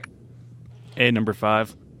Hey, number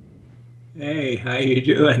 5. Hey, how you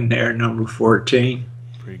doing there, number 14?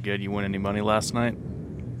 Pretty good. You win any money last night?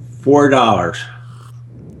 $4.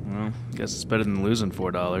 Well, guess it's better than losing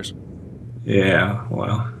 $4. Yeah,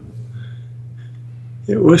 well,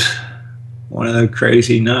 it was one of the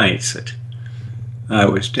crazy nights that I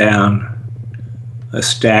was down a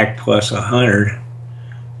stack plus 100,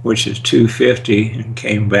 which is 250, and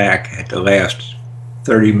came back at the last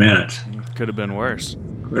 30 minutes. Could have been worse.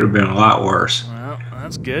 Could have been a lot worse. Well,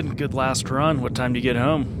 that's good. Good last run. What time do you get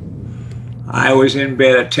home? I was in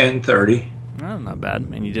bed at 10:30. Well, not bad.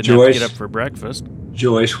 And you didn't have to get up Joyce for breakfast.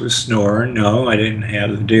 Joyce was snoring. No, I didn't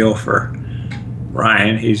have the deal for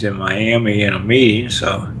Ryan. He's in Miami in a meeting,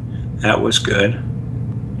 so that was good.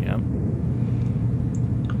 Yep.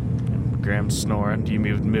 Graham's snoring. Do you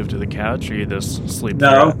move to the couch or you just sleep through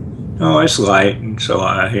No, it? no, it's light, and so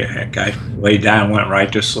I laid down, went right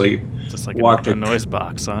to sleep. Just like Walked a it, noise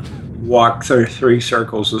box, huh? walked through 3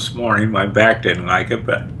 circles this morning. My back didn't like it,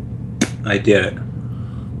 but I did it.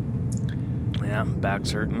 Yeah,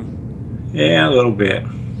 back's hurting. Yeah, a little bit.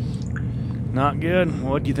 Not good.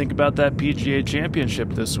 What do you think about that PGA Championship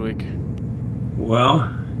this week?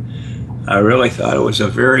 Well, I really thought it was a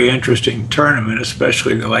very interesting tournament,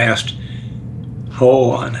 especially the last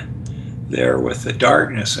hole on there with the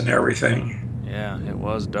darkness and everything. Yeah, it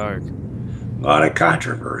was dark. A lot of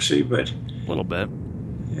controversy, but A little bit.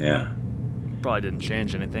 yeah, Probably didn't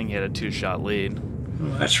change anything. He had a 2-shot lead.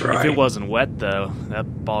 well, that's If right. it wasn't wet, though,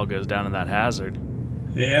 that ball goes down in that hazard.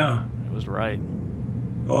 Yeah. It was right.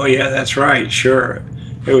 Oh, yeah, that's right. Sure.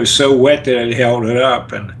 It was so wet that it held it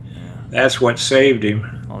up, and Yeah. that's what saved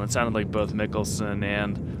him. Well, it sounded like both Mickelson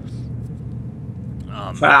and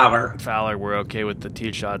Fowler. Fowler were okay with the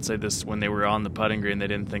tee shot. Say this when they were on the putting green, they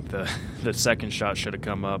didn't think the second shot should have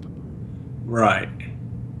come up. Right.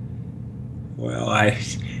 Well,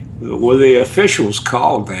 the officials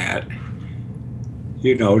called that,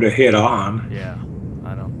 to hit on. Yeah,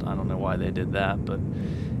 I don't know why they did that, but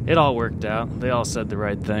it all worked out. They all said the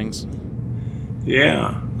right things.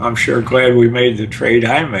 Yeah, I'm sure glad we made the trade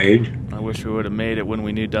I made. I wish we would have made it when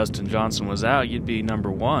we knew Dustin Johnson was out. You'd be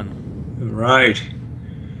number 1. Right.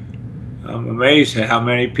 I'm amazed at how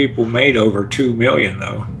many people made over 2 million,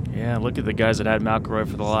 though. Yeah, look at the guys that had McIlroy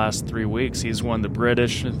for the last 3 weeks. He's won the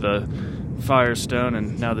British, the Firestone,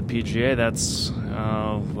 and now the PGA. That's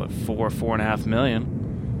what, 4.5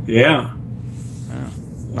 million. Yeah. Yeah,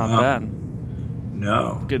 not Wow. bad.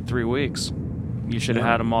 No. Good 3 weeks. You should have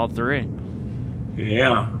Yeah. had them all 3.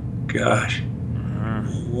 Yeah. Gosh. Uh,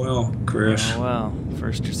 Well, Chris, Oh well,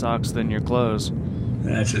 first your socks, then your clothes.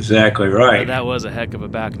 that's exactly But right. that was a heck of a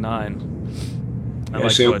back 9. I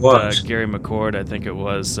Yes, like it what was. Gary McCord, I think it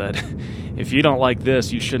was, said, if you don't like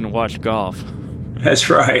this, you shouldn't watch golf. That's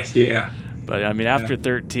right. Yeah. But, I mean, after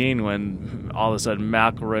 13, when all of a sudden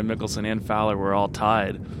McIlroy, Mickelson, and Fowler were all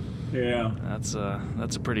tied, Yeah. that's a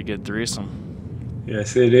pretty good threesome.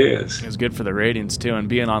 Yes, it is. It was good for the ratings, too, and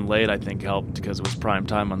being on late, I think, helped because it was prime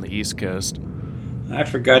time on the East Coast. I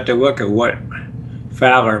forgot to look at what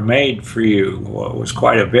Fowler made for you. Well, it was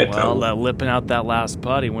quite a bit, Well, though. lipping out that last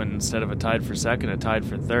putt, he went, instead of a tied for second, a tied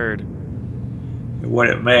for third. What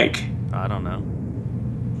did it make? I don't know.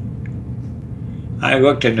 I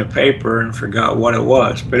looked in the paper and forgot what it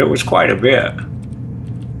was, but it was quite a bit.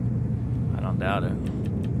 I don't doubt it.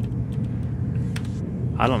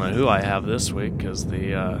 I don't know who I have this week because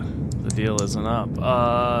the deal isn't up.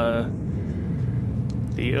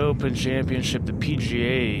 The Open Championship, the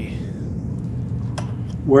PGA.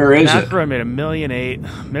 Where is it? McIlroy made $1.8 million.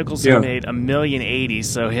 Mickelson Yeah. made $1.080 million.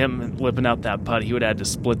 So him lipping out that putt, he would have had to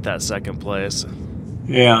split that second place.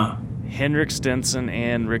 Yeah. Hendrick Stenson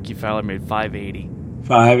and Ricky Fowler made $580 million.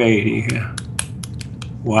 580. Yeah.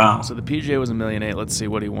 Wow. So the PGA was $1.8 million. Let's see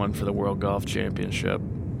what he won for the World Golf Championship.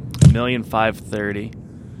 $1.530 million.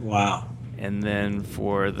 Wow. And then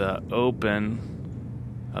for the Open,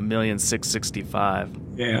 $1.665 million.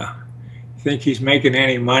 Yeah. Think he's making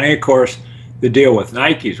any money? Of course, the deal with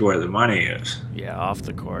Nike's where the money is. Yeah, off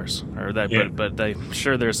the course. Or that, Yeah. but I'm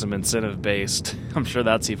sure there's some incentive based. I'm sure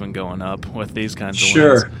that's even going up with these kinds of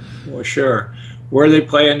Sure. wins. Well, sure. Where are they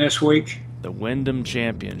playing this week? The Wyndham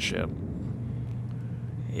Championship.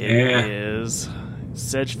 It Yeah. is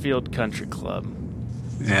Sedgefield Country Club,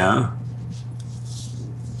 Yeah.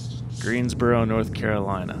 Greensboro, North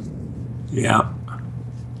Carolina. Yeah.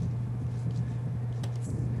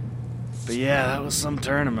 But yeah, that was some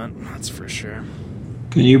tournament, that's for sure.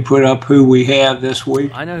 Can you put up who we have this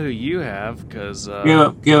week? I know who you have because,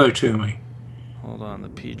 Give it to me. hold on, the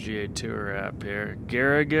PGA Tour app here.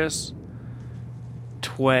 Garrigus,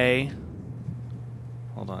 Tway.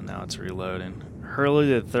 Hold on, now it's reloading. Hurley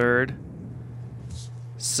the third,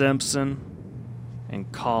 Simpson,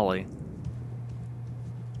 and Colley.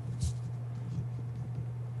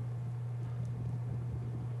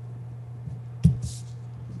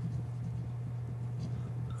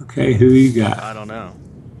 Okay, who you got? I don't know.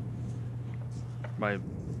 My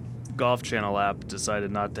Golf Channel app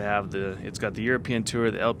decided not to have it's got the European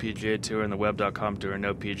Tour, the LPGA Tour, and the Web.com Tour,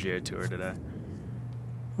 no PGA Tour today.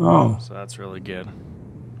 Oh. So that's really good.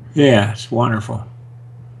 Yeah, it's wonderful.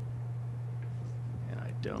 And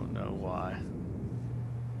I don't know why.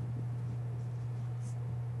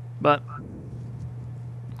 But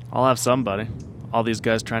I'll have somebody. All these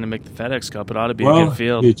guys trying to make the FedEx Cup, it ought to be a good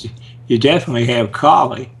field. You definitely have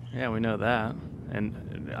Colley. Yeah, we know that.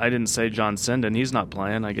 And I didn't say John Sinden. He's not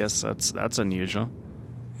playing. I guess that's unusual.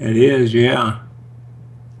 It is, yeah.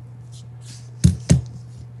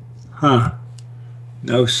 Huh.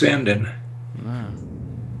 No Sinden. No,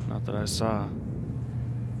 not that I saw.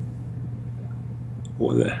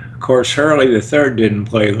 Well, of course, Hurley the third didn't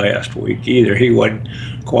play last week either. He wasn't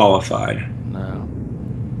qualified. No.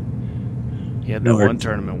 He had that one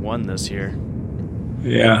tournament won this year.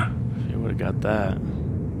 Yeah. He would have got that.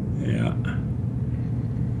 Yeah.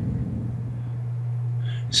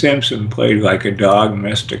 Simpson played like a dog,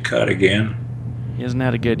 missed a cut again. He hasn't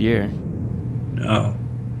had a good year. No.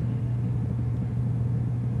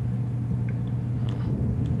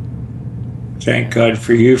 Thank God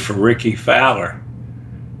for you for Ricky Fowler.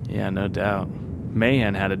 Yeah, no doubt.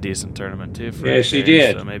 Mahan had a decent tournament too. For yes, he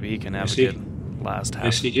did. So maybe he can have a good last half.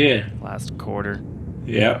 Yes, he did. Last quarter.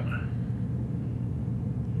 Yep.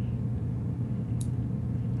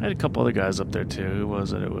 I had a couple other guys up there too. Who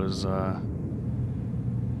was it? It was I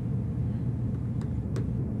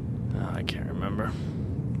can't remember.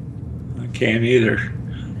 I can't either.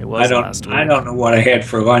 It was last week. I don't know what I had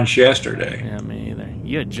for lunch yesterday. Yeah, me either.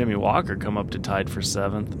 You had Jimmy Walker come up to tied for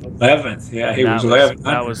 7th. 11th, yeah, he was 11th.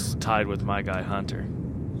 That was tied with my guy Hunter.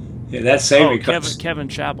 Yeah, that's saving because Kevin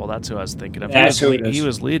Chappell. That's who I was thinking of. That's who he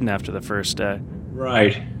was leading after the first day.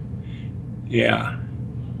 Right. Yeah.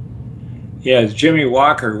 Yeah, Jimmy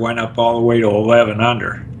Walker went up all the way to 11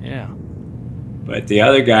 under. Yeah. But the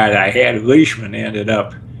other guy that I had, Leishman, ended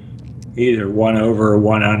up either 1 over or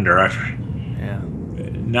 1 under. Yeah.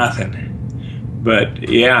 Nothing. But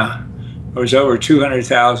yeah, it was over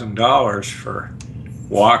 $200,000 for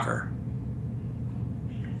Walker.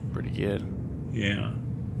 Pretty good. Yeah.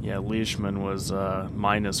 Yeah, Leishman was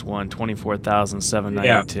 -1,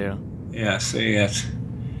 24,792. Yeah, see, that's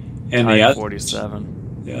and tied the other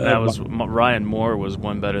 47. Yeah, that was Ryan Moore was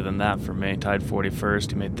one better than that for me. Tied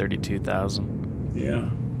 41st. He made 32,000. Yeah.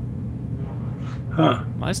 Huh.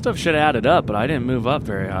 My stuff should have added up, but I didn't move up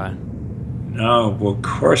very high. No, well, of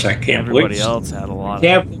course I can't believe. Everybody else had a lot. I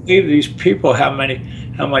can't believe these people how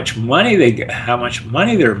much money they get, how much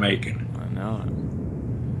money they're making. I know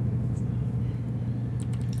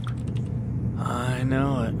it. I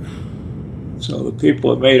know it. So the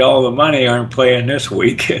people that made all the money aren't playing this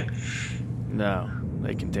week. No,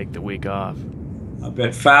 they can take the week off. I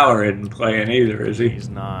bet Fowler isn't playing either, is he? He's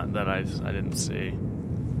not. That I didn't see.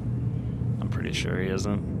 I'm pretty sure he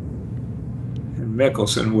isn't. And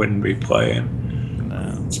Mickelson wouldn't be playing.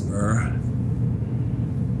 No.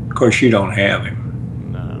 Of course, you don't have him.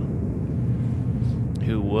 No.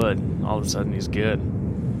 Who would? All of a sudden, he's good.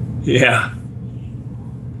 Yeah.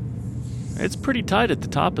 It's pretty tight at the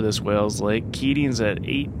top of this Wales Lake. Keating's at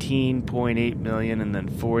 18.8 million, and then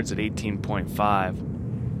Ford's at 18.5.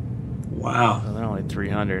 Wow. So they're only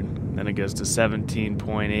 300. Then it goes to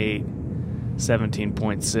 17.8,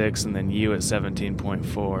 17.6, and then you at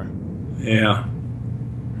 17.4. Yeah.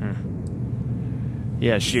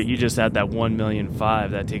 Yeah, shoot, you just had that 1,000,005.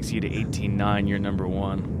 That takes you to 18.9. You're number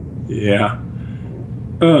 1. Yeah.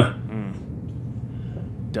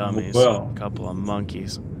 Dummies. Well, a couple of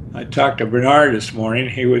monkeys. I talked to Bernard this morning.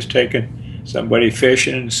 He was taking somebody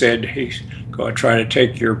fishing and said he's going to try to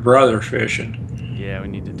take your brother fishing. Yeah, we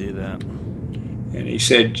need to do that. And he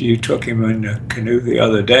said you took him in the canoe the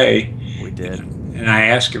other day. We did. And I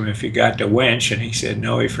asked him if he got the winch, and he said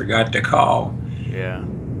no, he forgot to call. Yeah.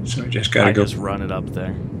 So I just got to go. Just run it up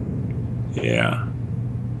there. Yeah.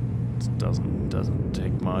 It doesn't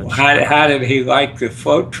take much. Well, how did he like the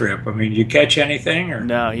float trip? I mean, did you catch anything or?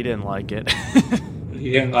 No, he didn't like it. He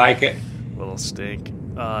didn't like it? Little stink.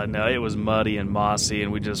 No, it was muddy and mossy,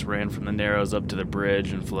 and we just ran from the Narrows up to the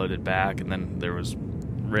bridge and floated back, and then there was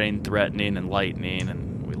rain threatening and lightning,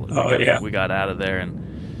 and we got out of there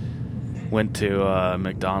and went to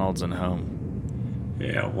McDonald's and home.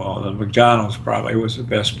 Yeah, well, the McDonald's probably was the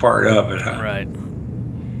best part of it, huh? Right.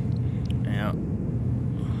 Yeah.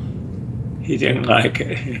 He didn't like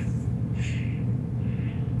it.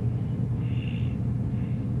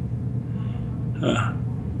 Uh,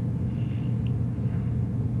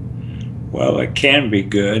 well, it can be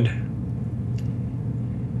good.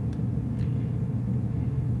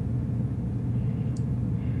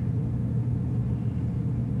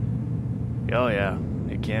 Oh yeah,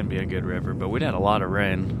 it can be a good river, but we'd had a lot of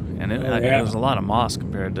rain, and it was a lot of moss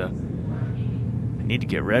compared to. I need to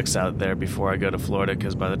get Rex out there before I go to Florida,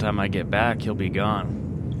 because by the time I get back, he'll be gone.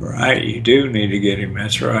 Right, you do need to get him.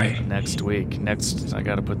 That's right. Next week. I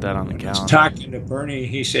got to put that on the calendar. I was talking to Bernie.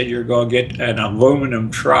 He said you're going to get an aluminum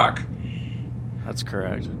truck. That's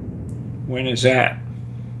correct. When is that?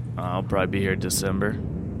 I'll probably be here December,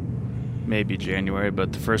 maybe January,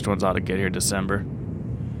 but the first ones ought to get here December.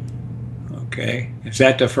 Okay. Is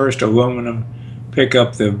that the first aluminum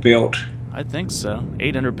pickup they've built? I think so.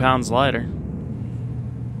 800 pounds lighter.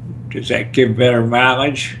 Does that give better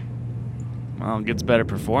mileage? Well, it gets better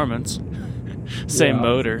performance. Same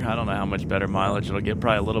motor. I don't know how much better mileage it'll get.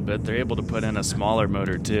 Probably a little bit. They're able to put in a smaller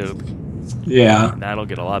motor, too. Yeah. And that'll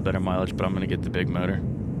get a lot better mileage, but I'm going to get the big motor.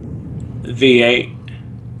 The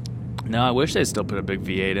V8? No, I wish they still put a big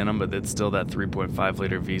V8 in them, but it's still that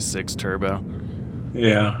 3.5-liter V6 turbo.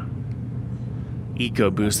 Yeah.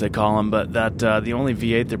 EcoBoost, they call them, but that the only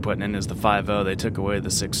V8 they're putting in is the 5.0. They took away the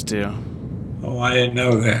 6.2. Oh, I didn't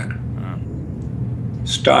know that.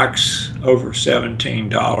 Stock's over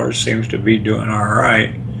 $17. Seems to be doing all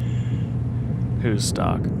right. Whose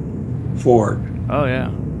stock? Ford. Oh, yeah.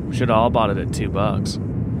 We should have all bought it at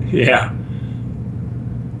 $2. Yeah.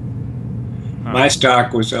 My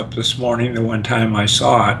stock was up this morning the one time I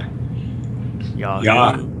saw it. Yeah.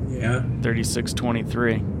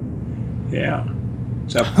 36.23. Yeah.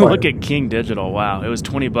 It's up Look at King Digital. Wow. It was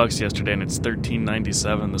 $20 yesterday, and it's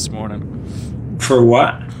 $13.97 this morning. For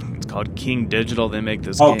what? It's called King Digital. They make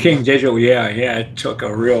this game. Oh, King Digital. Yeah. It took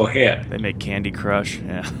a real hit. They make Candy Crush.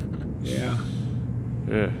 Yeah. Yeah.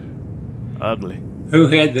 Ugh. Ugly. Who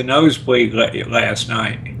had the nosebleed last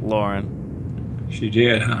night? Lauren. She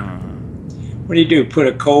did, huh? What do you do? Put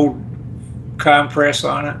a cold compress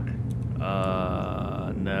on it?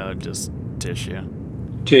 No, just tissue.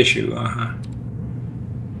 Tissue,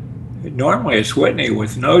 Normally it's Whitney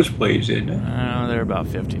with nosebleeds, isn't it? They're about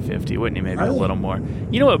 50-50. Whitney maybe a little more.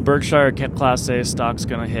 You know what Berkshire Class A stock's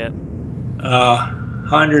going to hit?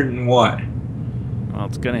 100 and what? Well,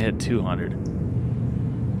 it's going to hit 200.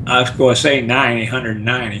 I was going to say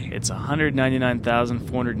 190. It's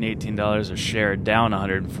 $199,418 a share, down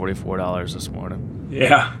 $144 this morning.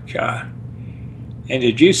 Yeah, God. And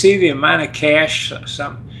did you see the amount of cash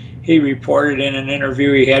he reported in an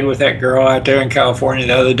interview he had with that girl out there in California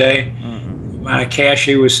the other day? The amount of cash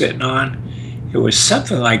he was sitting on? It was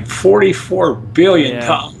something like $44 billion.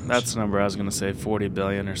 Yeah, that's the number I was going to say, $40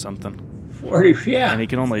 billion or something. 40, yeah. And he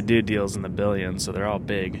can only do deals in the billions, so they're all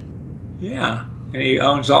big. Yeah. And he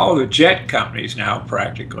owns all the jet companies now,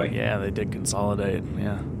 practically. Yeah, they did consolidate,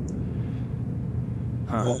 yeah.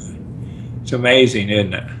 Huh. Well, it's amazing,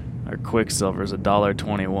 isn't it? Our Quicksilver's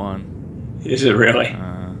 $1.21. Is it really?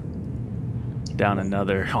 Down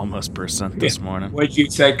another almost percent this morning. What'd you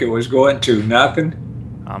think it was going to? Nothing?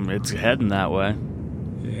 It's heading that way.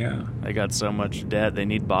 Yeah. They got so much debt, they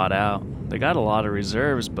need bought out. They got a lot of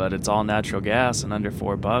reserves, but it's all natural gas, and under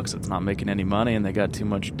 $4, it's not making any money, and they got too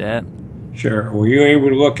much debt. Sure. Were you able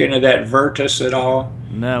to look into that Virtus at all?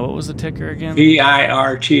 No. What was the ticker again?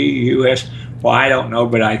 VIRTUS. Well, I don't know,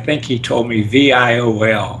 but I think he told me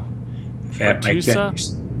VIOL. If that makes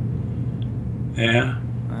sense. Yeah.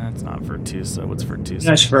 That's not Virtusa. What's Virtusa?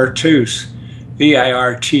 That's Virtus.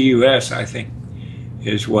 VIRTUS, I think,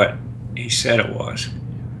 is what he said it was.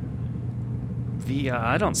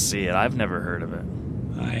 I don't see it. I've never heard of it.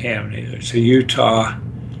 I haven't either. It's a Utah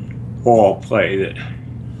oil play that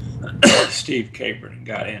Steve Caperton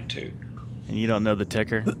got into. And you don't know the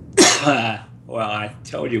ticker? Well, I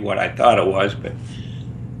told you what I thought it was, but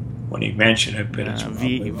when he mentioned it, but it's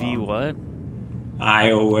V what?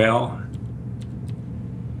 IOL.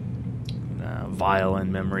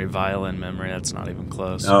 Violin memory. That's not even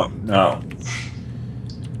close. No.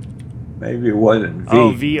 Maybe it wasn't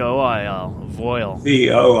V. Oh, VOIL. Voil.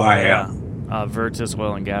 VOIL. Yeah. Virtus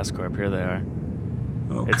Oil and Gas Corp. Here they are.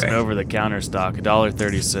 Okay. It's an over-the-counter stock,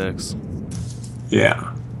 $1.36.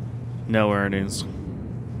 Yeah. No earnings.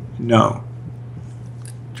 No.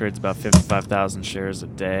 Trades about 55,000 shares a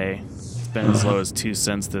day. It's been as low as 2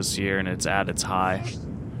 cents this year, and it's at its high.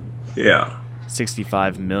 Yeah.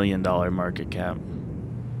 $65 million market cap.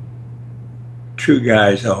 Two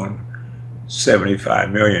guys own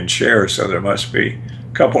 75 million shares, so there must be a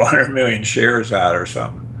couple 100 million shares out or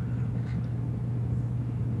something.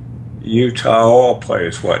 Utah oil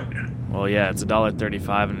plays what? Well, yeah, it's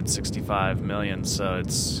 $1.35 and it's 65 million, so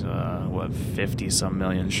it's 50 some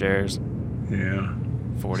million shares. Yeah.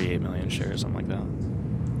 48 million shares, something like that.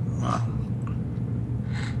 Wow.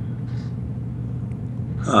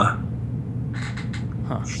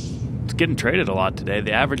 Huh. It's getting traded a lot today.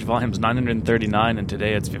 The average volume is 939, and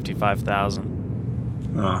today it's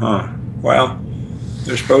 55,000. Well,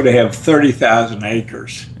 they're supposed to have 30,000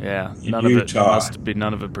 acres. Yeah, in none Utah.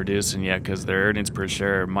 of it producing yet because their earnings per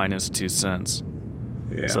share are minus 2 cents.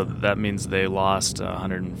 Yeah. So that means they lost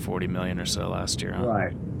 140 million or so last year. Huh?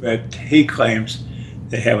 Right. But he claims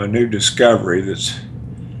they have a new discovery that's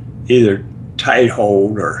either tight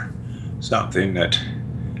hold or something that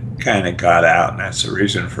kind of got out, and that's the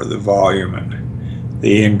reason for the volume and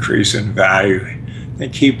the increase in value. They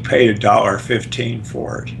keep paid $1.15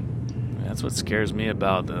 for it. That's what scares me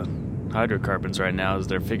about the hydrocarbons right now is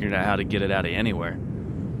they're figuring out how to get it out of anywhere.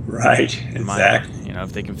 Right, exactly.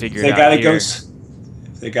 If they can figure it out here.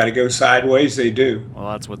 If they got to go sideways, they do.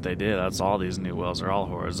 Well, that's what they did. That's all these new wells are all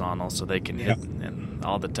horizontal, so they can hit, and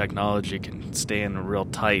all the technology can stay in a real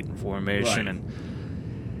tight formation. Right. And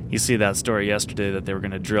you see that story yesterday that they were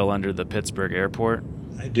going to drill under the Pittsburgh airport.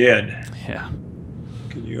 I did. Yeah.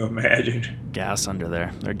 Can you imagine? Gas under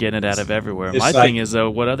there. They're getting it out of everywhere. My thing is, though,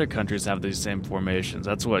 what other countries have these same formations?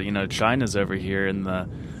 That's what, China's over here in the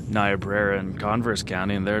Niobrara and Converse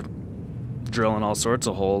County, and they're drilling all sorts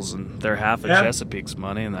of holes, and they're half of Chesapeake's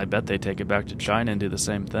money, and I bet they take it back to China and do the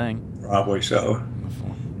same thing. Probably so.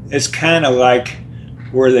 It's kind of like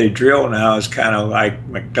where they drill now is kind of like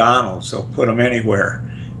McDonald's. They'll put them anywhere.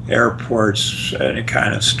 Airports, any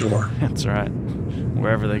kind of store. That's right.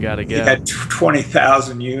 Wherever they got to get. They got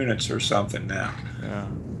 20,000 units or something now. Yeah.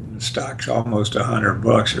 The stock's almost $100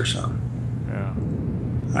 or something. Yeah.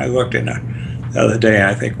 I looked in the other day, and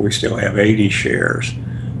I think we still have 80 shares.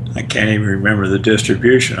 I can't even remember the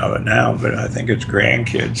distribution of it now, but I think it's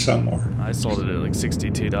grandkids somewhere. I sold it at like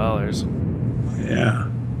 $62. Yeah.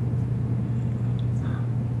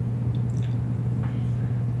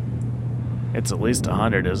 It's at least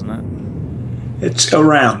 100, isn't it? It's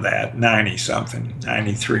around that, 90 something,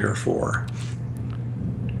 93 or 4.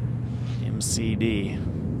 MCD.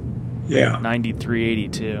 Yeah.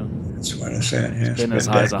 93.82. That's what I said. Yeah, it's been as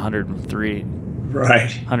high as 103. Right.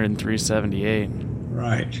 103.78.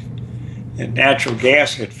 Right. And natural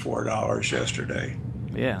gas hit $4 yesterday.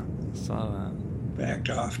 Yeah, saw that. Backed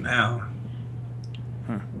off now.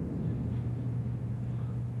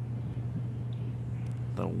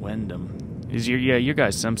 The Wyndham. Your guy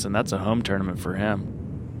Simpson, that's a home tournament for him.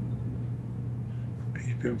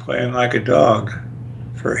 He's been playing like a dog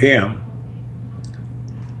for him.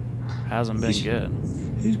 Hasn't been good.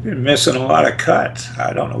 He's been missing a lot of cuts.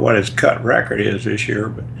 I don't know what his cut record is this year,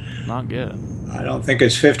 but not good. I don't think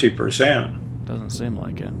it's 50%. Doesn't seem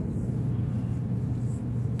like it.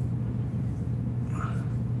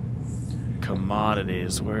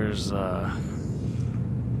 Commodities. Where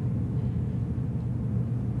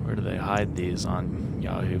do they hide these on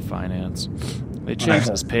Yahoo Finance? They change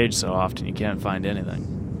this page so often you can't find anything.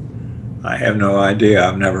 I have no idea.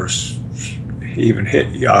 I've never even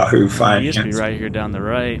hit Yahoo Finance. It used to be right here down the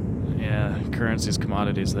right. Yeah, currencies,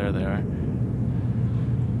 commodities, there they are.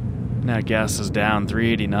 Now gas is down,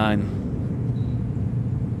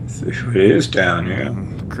 $3.89. It is down, yeah.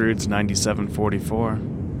 Crude's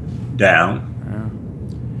 $97.44. Down. Yeah.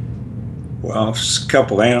 Well, a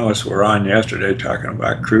couple analysts were on yesterday talking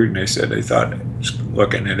about crude, and they said they thought it was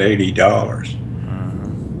looking at $80.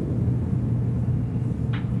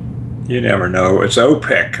 You never know. It's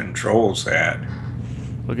OPEC controls that.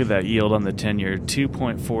 Look at that yield on the 10-year,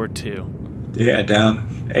 2.42. Yeah,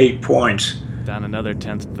 down 8 points. Down another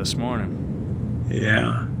tenth this morning.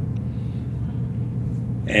 Yeah.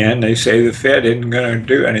 And they say the Fed isn't going to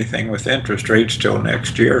do anything with interest rates till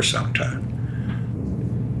next year sometime.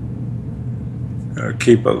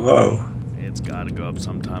 Keep it low. It's got to go up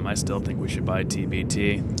sometime. I still think we should buy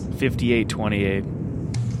TBT. 58.28.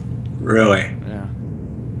 Really? Yeah.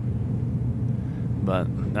 But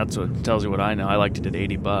that's what tells you what I know. I liked it at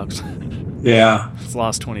 $80. Yeah. It's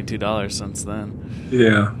lost $22 since then.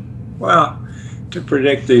 Yeah. Well, to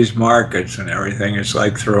predict these markets and everything, it's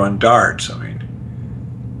like throwing darts. I mean,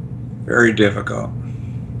 very difficult.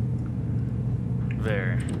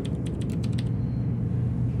 Very.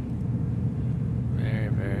 Very,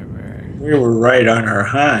 very, very. We were right on our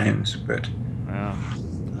hinds, but... Yeah.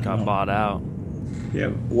 Got bought out.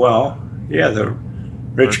 Yeah, well, yeah, the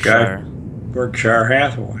rich guy, Berkshire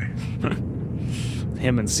Hathaway.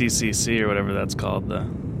 Him and CCC or whatever that's called.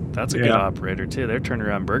 That's a good operator, too. They're turning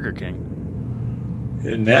around Burger King.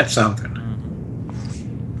 Isn't that something?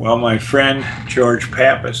 Well, my friend George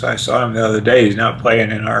Pappas, I saw him the other day. He's not playing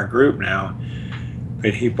in our group now,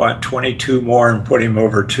 but he bought 22 more and put him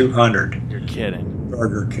over 200. You're kidding.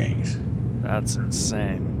 Burger Kings. That's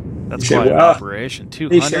insane. That's quite an operation.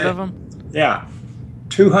 200 of them? Yeah.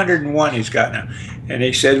 201 he's got now. And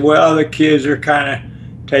he said, well, the kids are kind of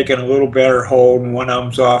taking a little better hold, and one of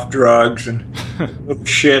them's off drugs and little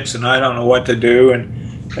shits, and I don't know what to do.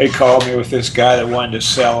 And they called me with this guy that wanted to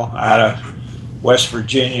sell out of West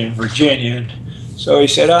Virginia and Virginia. And so he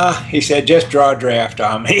said, just draw a draft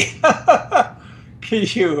on me. Can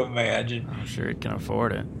you imagine? I'm sure he can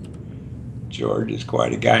afford it. George is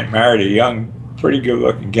quite a guy. Married a young, pretty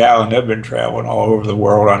good-looking gal, and they've been traveling all over the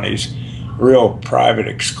world on these real private,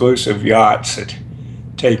 exclusive yachts that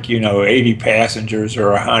take, 80 passengers or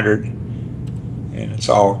 100, and it's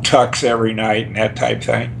all tux every night and that type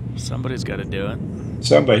thing. Somebody's got to do it.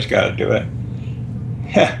 Somebody's got to do it.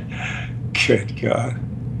 Good God.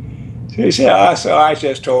 So he said, so I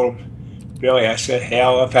just told him, Billy, I said,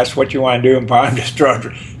 hell, if that's what you want to do, and buy him, just draw a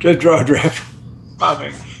draft. I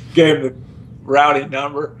mean, gave him the routing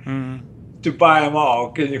number to buy them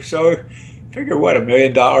all. So figure what, $1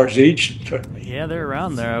 million each. Yeah, they're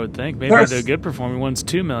around there, I would think. Maybe the good performing one's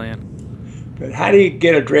 $2 million. But how do you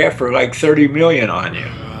get a draft for like $30 million on you?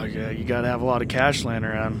 Yeah, you got to have a lot of cash laying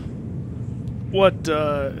around. What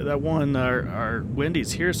that one our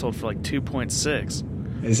Wendy's here sold for like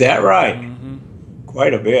 2.6. Is that right? Mm-hmm.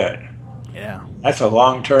 Quite a bit. Yeah. That's a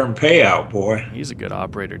long-term payout, boy. He's a good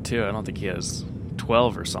operator too. I don't think he has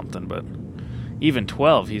 12 or something, but even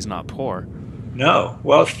 12, he's not poor. No.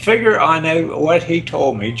 Well, figure on what he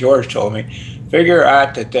told me, George told me, figure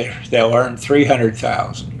out that they'll earn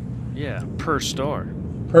 $300,000. Yeah, per store.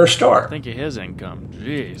 Per store. Think of his income.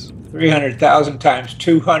 Jeez. 300,000 times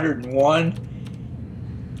 201.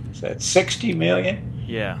 Is that 60 million?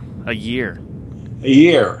 Yeah, a year. A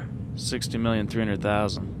year. 60 million,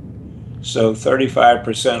 300,000. So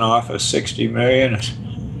 35% off of 60 million is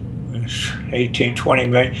 18, 20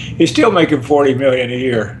 million. He's still making 40 million a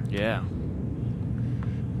year. Yeah.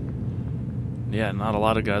 Yeah, not a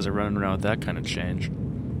lot of guys are running around with that kind of change.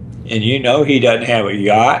 And he doesn't have a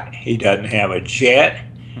yacht. He doesn't have a jet.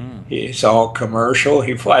 It's all commercial.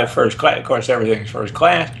 He flies first class. Of course, everything's first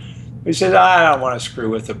class. He says, I don't want to screw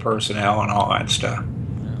with the personnel and all that stuff.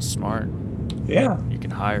 Yeah, smart. Yeah. You can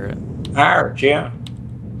hire it. Hire it, yeah.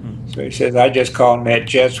 So he says, I just call Net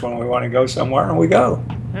Jets when we want to go somewhere, and we go.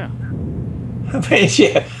 Yeah. I mean,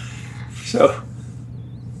 yeah. So,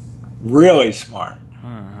 really smart.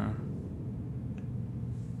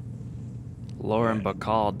 Lauren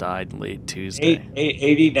Bacall died late Tuesday.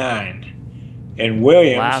 89. And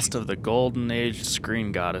Williams. Last of the golden age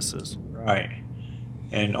screen goddesses. Right.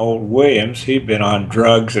 And old Williams, he'd been on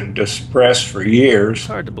drugs and depressed for years. It's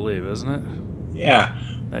hard to believe, isn't it? Yeah.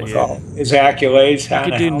 With all his accolades. He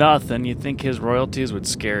could do nothing. You'd think his royalties would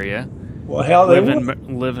scare you. Well, hell, they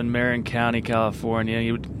live in Marin County, California.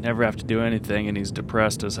 You would never have to do anything, and he's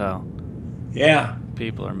depressed as hell. Yeah.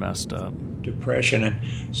 People are messed up. Depression, and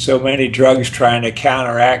so many drugs trying to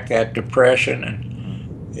counteract that depression,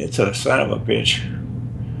 and it's a son of a bitch.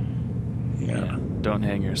 Yeah. Don't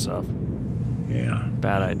hang yourself. Yeah.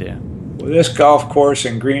 Bad idea. Well, this golf course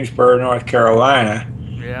in Greensboro, North Carolina,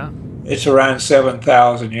 it's around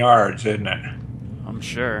 7,000 yards, isn't it? I'm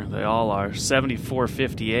sure. They all are.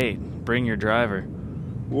 7458. Bring your driver.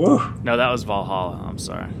 Woo. No, that was Valhalla. I'm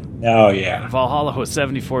sorry. Oh, yeah. Valhalla was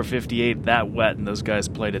 7458, that wet, and those guys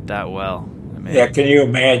played it that well. I mean, yeah, can you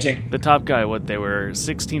imagine? The top guy, they were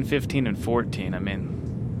 16, 15, and 14. I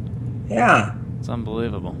mean, yeah. It's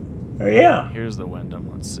unbelievable. Oh, yeah. Here's the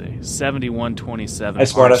Wyndham. Let's see. 71-27.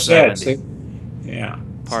 That's what I said. See? Yeah.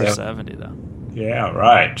 Par 70, though. Yeah,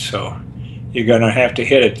 right. So you're going to have to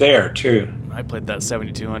hit it there, too. I played that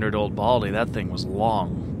 7200 Old Baldy. That thing was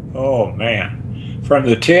long. Oh, man. From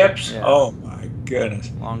the tips? Yeah. Oh, my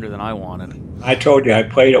goodness. Longer than I wanted. I told you I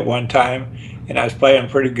played it one time, and I was playing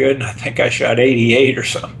pretty good, and I think I shot 88 or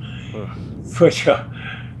something. Which I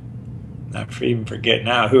even forget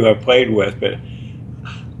now who I played with, but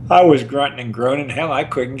I was grunting and groaning. Hell, I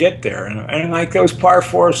couldn't get there. And like those par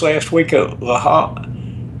fours last week at La Jolla,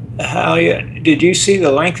 did you see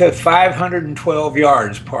the length of 512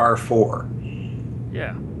 yards par 4?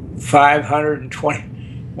 Yeah.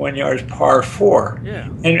 521 yards par 4. Yeah.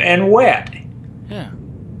 And wet. Yeah.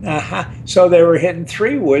 So they were hitting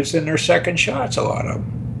 3 woods in their second shots, a lot of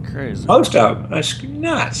them. Crazy. Most of them. That's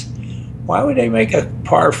nuts. Why would they make a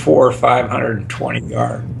par 4 520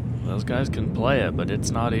 yard? Those guys can play it, but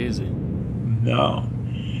it's not easy. No.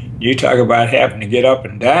 You talk about having to get up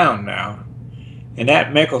and down now. And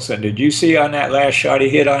that Mickelson, did you see on that last shot he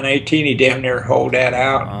hit on 18? He damn near hold that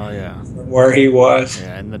out. Oh yeah. From where he was.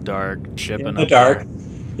 Yeah, in the dark, chipping in the dark.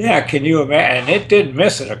 There. Yeah, can you imagine? And it didn't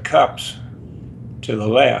miss at a cups to the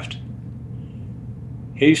left.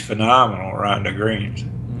 He's phenomenal around the greens.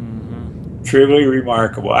 Mm-hmm. Truly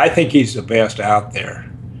remarkable. I think he's the best out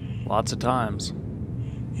there. Lots of times.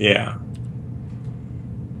 Yeah.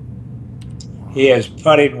 He has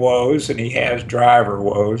putting woes and he has driver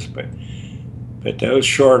woes, but those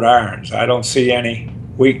short irons, I don't see any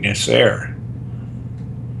weakness there.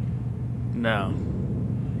 No.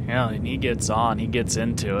 Yeah, and he gets on. He gets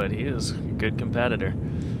into it. He is a good competitor.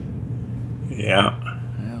 Yeah.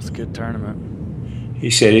 Yeah, it was a good tournament. He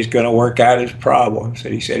said he's going to work out his problems.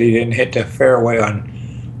 He said he didn't hit the fairway on,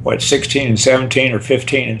 16 and 17 or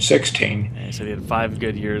 15 and 16. Yeah, he said he had 5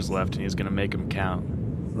 good years left and he was going to make them count.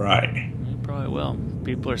 Right. He probably will.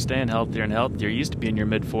 People are staying healthier and healthier. You used to be in your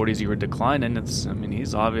mid-40s. You were declining.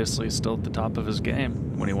 He's obviously still at the top of his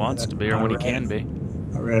game when he wants to be or when he can be.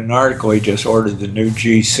 I read an article. He just ordered the new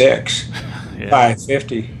G6, yeah.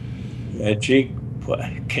 550. That G,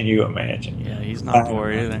 can you imagine? Yeah, he's not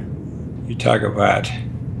poor either. You talk about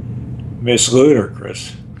Miss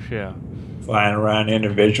Ludicrous. Yeah. Flying around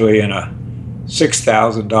individually in a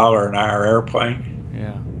 $6,000 an hour airplane.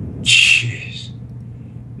 Yeah. Jeez.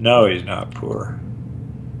 No, he's not poor.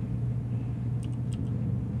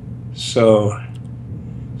 So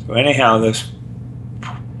anyhow, this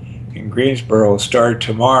in Greensboro will start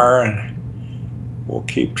tomorrow, and we'll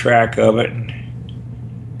keep track of it. And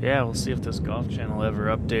yeah, we'll see if this Golf Channel ever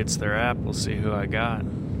updates their app. We'll see who I got.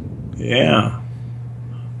 Yeah.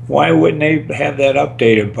 Why wouldn't they have that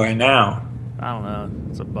updated by now? I don't know.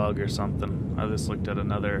 It's a bug or something. I just looked at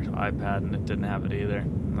another iPad and it didn't have it either.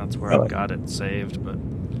 And that's where I got it saved. But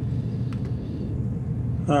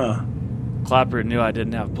Clapper knew I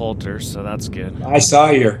didn't have Poulter, so that's good. I saw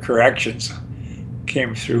your corrections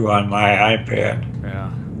came through on my iPad.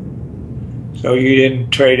 Yeah. So you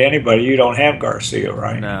didn't trade anybody. You don't have Garcia,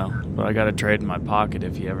 right? No, but I got a trade in my pocket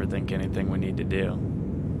if you ever think anything we need to do.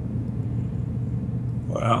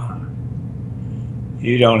 Well,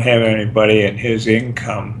 you don't have anybody in his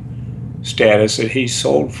income status that he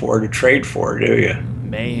sold for to trade for, do you?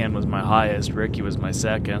 Mahan was my highest. Ricky was my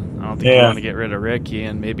second. I don't think you want to get rid of Ricky,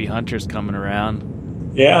 and maybe Hunter's coming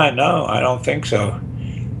around. Yeah, no, I don't think so.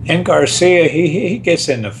 And Garcia, he gets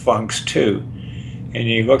into funks too. And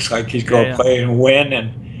he looks like he's going to play and win,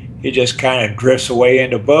 and he just kind of drifts away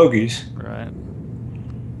into bogeys. Right.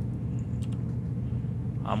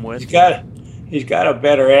 I'm with you. He's got a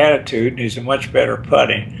better attitude, and he's a much better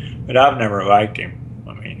putting, but I've never liked him.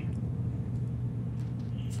 I mean,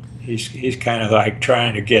 he's kind of like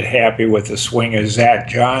trying to get happy with the swing of Zach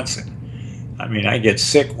Johnson. I mean, I get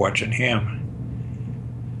sick watching him.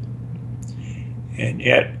 And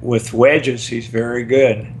yet, with wedges, he's very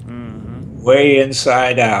good. Mm-hmm. Way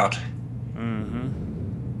inside out. Mm-hmm.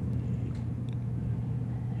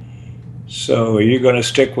 So, are you going to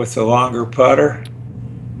stick with the longer putter?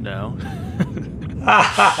 No.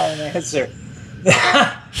 An answer.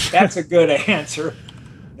 That's a good answer.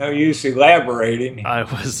 No use elaborating. I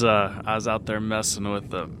was out there messing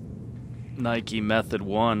with the Nike Method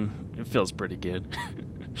 1. It feels pretty good.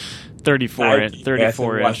 34 inches.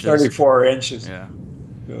 34 inches. Yeah.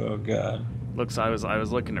 Oh God. I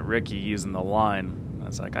was looking at Ricky using the line. I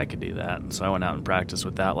was like, I could do that. And so I went out and practiced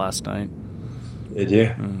with that last night. Did you?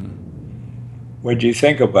 Mm-hmm. What'd you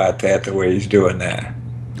think about that, the way he's doing that?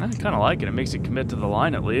 I kind of like it. It makes you commit to the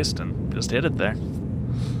line at least and just hit it there.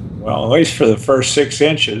 Well, at least for the first 6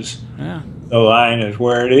 inches, yeah, the line is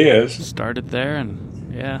where it is. Started there,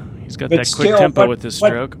 and yeah, he's got that quick tempo with his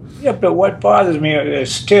stroke. Yeah, but what bothers me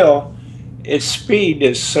is still, its speed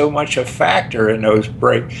is so much a factor in those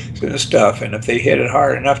breaks and stuff. And if they hit it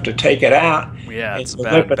hard enough to take it out, it's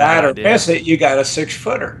flip it out or miss it, you got a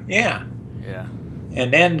 6-footer. Yeah. Yeah.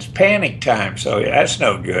 And then it's panic time, so that's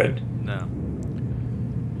no good. No.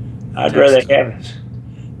 I'd rather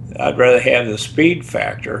have the speed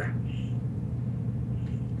factor.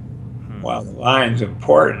 While the line's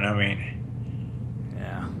important, I mean.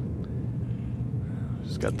 Yeah.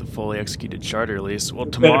 Just got the fully executed charter lease. Well,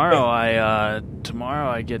 tomorrow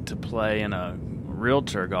I get to play in a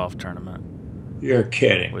realtor golf tournament. You're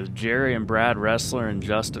kidding. With Jerry and Brad Wrestler and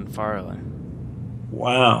Justin Farley.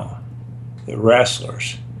 Wow. The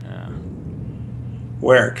Wrestlers. Yeah.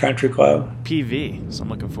 Where? Country Club? PV. So I'm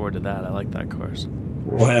looking forward to that. I like that course.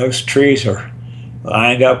 Boy, those trees are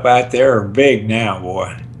lined up out there are big now,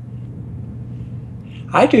 boy.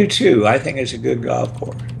 I do too. I think it's a good golf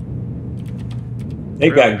course. They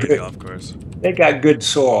got good golf course. They got good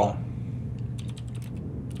soil.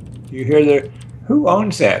 You hear Who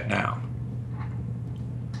owns that now?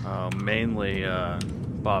 Mainly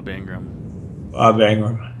Bob Ingram. Bob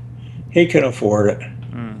Ingram. He can afford it.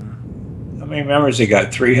 Mm. How many members he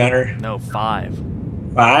got? 300? No, 5.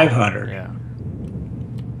 500? Yeah.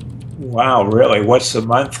 Wow, really? What's the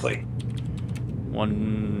monthly?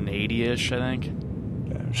 180-ish, I think.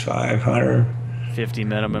 Times 500. 50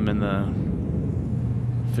 minimum in the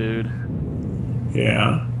food.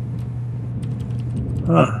 Yeah.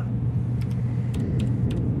 Huh.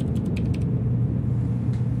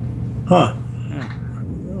 Huh. Yeah.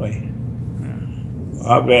 Really? Yeah.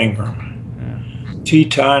 Bob Ingram. Yeah.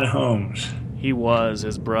 Teton Homes. He was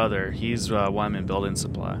his brother. He's Wyman Building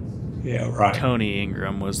Supply. Yeah, right. Tony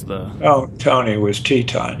Ingram was the... Oh, Tony was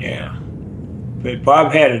Teton, yeah. But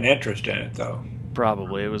Bob had an interest in it, though.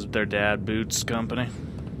 Probably. It was their dad, Boots Company.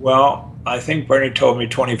 Well, I think Bernie told me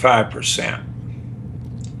 25%.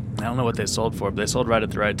 I don't know what they sold for, but they sold right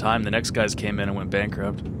at the right time. The next guys came in and went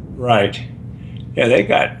bankrupt. Right. Yeah, they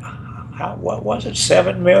got, what was it,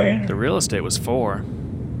 7 million? The real estate was 4.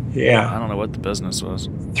 Yeah. I don't know what the business was.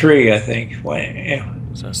 3, I think. Well, yeah.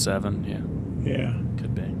 So 7, yeah. Yeah.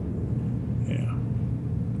 Could be. Yeah.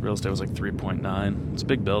 Real estate was like 3.9. It's a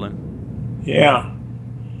big building. Yeah.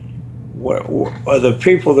 What are the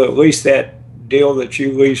people that lease that deal that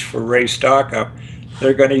you lease for Ray Stock up?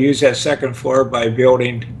 They're going to use that second floor by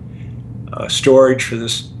building storage for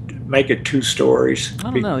this, make it 2 stories.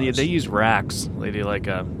 I don't know. Yeah, they use racks. They do like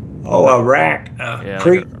a... Oh, a rack.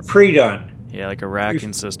 Pre-done. Yeah, like a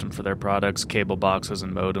racking system for their products, cable boxes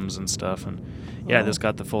and modems and stuff. And yeah, this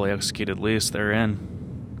got the fully executed lease. They're in.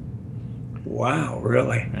 Wow,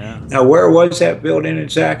 really? Yeah. Now, where was that building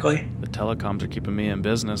exactly? The telecoms are keeping me in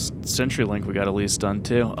business. CenturyLink, we got a lease done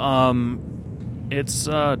too. It's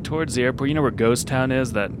towards the airport. You know where Ghost Town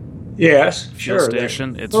is? That fuel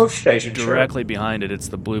station. It's fuel station, directly behind it. It's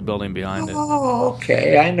the blue building behind it. Oh,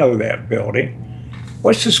 okay. I know that building.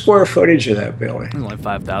 What's the square footage of that building? It's like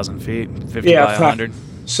 5,000 feet, 50 by 100.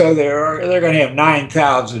 So they're going to have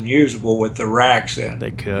 9,000 usable with the racks in. They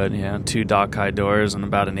could, yeah. 2 dock high doors and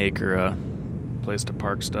about an acre place to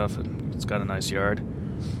park stuff. It's got a nice yard.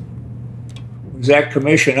 Was that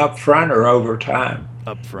commission up front or over time?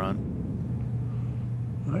 Up front.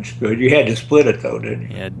 That's good. You had to split it though, didn't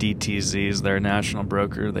you? Yeah, DTZ's their national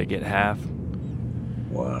broker. They get half.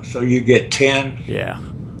 Wow. So you get 10? Yeah.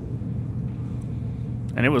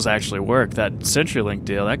 And it was actually work. That CenturyLink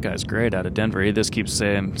deal, that guy's great out of Denver. He just keeps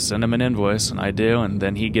saying, send him an invoice, and I do, and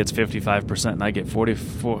then he gets 55%, and I get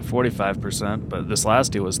 45%. But this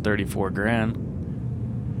last deal was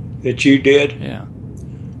 $34,000. That you did? Yeah.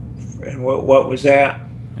 And what was that?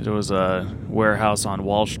 It was a warehouse on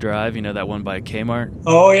Walsh Drive. You know that one by Kmart?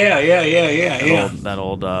 Oh, yeah. That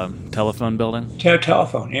old telephone building?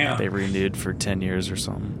 Telephone, yeah. They renewed for 10 years or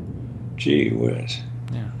something. Gee whiz.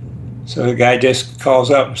 Yeah. So the guy just calls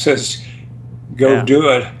up and says, go do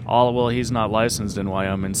it. Well, he's not licensed in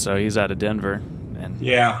Wyoming, so he's out of Denver. And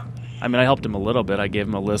yeah. I mean, I helped him a little bit. I gave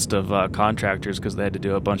him a list of contractors because they had to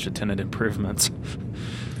do a bunch of tenant improvements.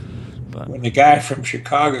 But when the guy from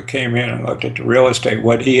Chicago came in and looked at the real estate,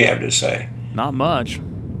 what did he have to say? Not much.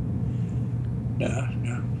 No.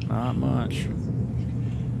 Not much.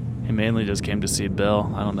 He mainly just came to see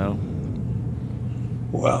Bill. I don't know.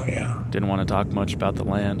 Well, yeah. Didn't want to talk much about the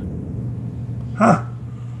land. Huh.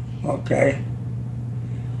 Okay.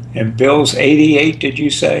 And Bill's 88, did you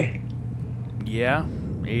say? Yeah,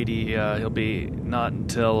 80. He'll be not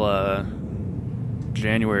until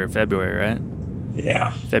January or February, right?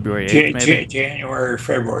 Yeah. February 8th, maybe? January or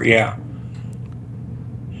February, yeah.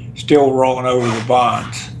 Still rolling over the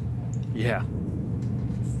bonds. Yeah.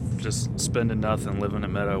 Just spending nothing, living at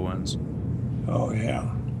Meadowwinds. Oh,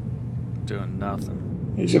 yeah. Doing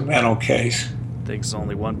nothing. He's a mental case. Thinks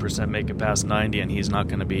only 1% make it past 90, and he's not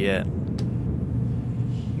going to be it.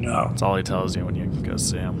 No. That's all he tells you when you go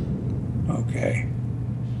see him. Okay.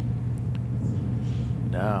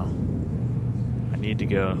 No. I need to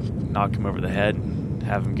go knock him over the head and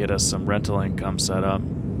have him get us some rental income set up.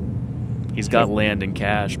 He's got land and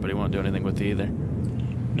cash, but he won't do anything with either.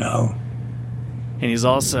 No. And he's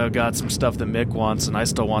also got some stuff that Mick wants, and I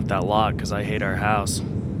still want that lot because I hate our house.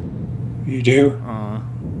 You do?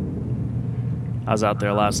 I was out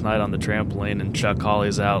there last night on the trampoline, and Chuck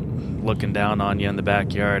Hawley's out looking down on you in the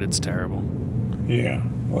backyard. It's terrible. Yeah.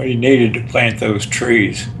 Well, you needed to plant those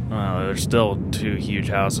trees. There's still 2 huge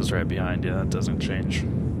houses right behind you. That doesn't change.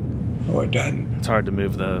 Oh, it doesn't. It's hard to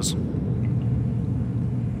move those.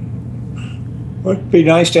 Well, it'd be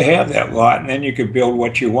nice to have that lot, and then you could build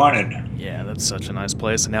what you wanted. Yeah, that's such a nice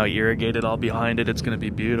place. And now irrigated all behind it. It's going to be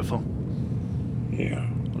beautiful. Yeah.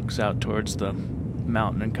 Looks out towards the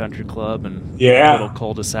Mountain and Country Club and little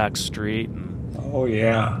cul-de-sac street. And oh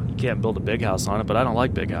yeah. You can't build a big house on it, but I don't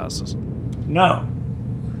like big houses. No.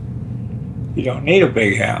 You don't need a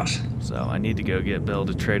big house. So I need to go get Bill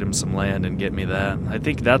to trade him some land and get me that. I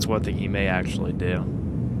think that's one thing he may actually do.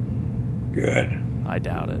 Good. I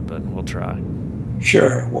doubt it, but we'll try.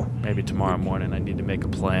 Sure. Well, maybe tomorrow morning I need to make a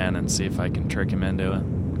plan and see if I can trick him into it.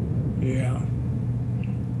 Yeah.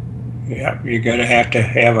 Yeah, you're going to have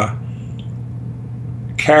a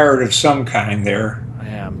carrot of some kind there.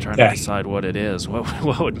 Yeah, I'm trying to decide what it is.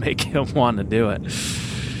 What would make him want to do it?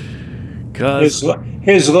 Cause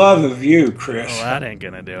his love of you, Chris. Well, that ain't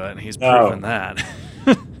going to do it. He's proven that.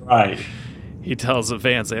 Right. He tells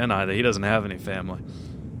Vance and I that he doesn't have any family.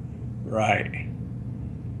 Right.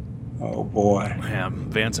 Oh boy. Yeah,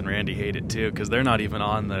 Vance and Randy hate it too because they're not even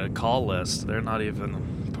on the call list. They're not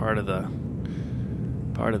even part of the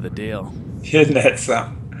deal. Isn't that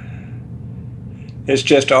something? It's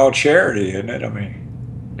just all charity, isn't it? I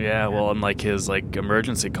mean. Yeah, well, and like his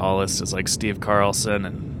emergency call list is like Steve Carlson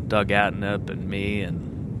and Doug Atnip and me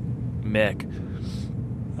and Mick.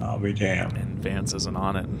 I'll be damned. And Vance isn't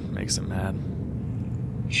on it and makes him mad.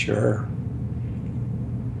 Sure.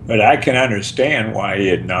 But I can understand why he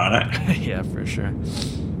isn't on it. Yeah, for sure.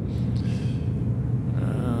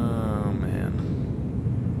 Oh, man.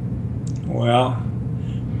 Well,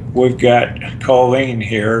 we've got Colleen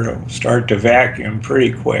here. It'll start to vacuum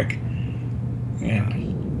pretty quick. And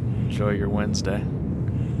enjoy your Wednesday.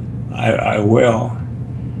 I will.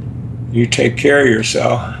 You take care of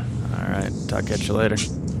yourself. All right. Talk at you later.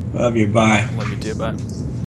 Love you. Bye. Love you too. Bye.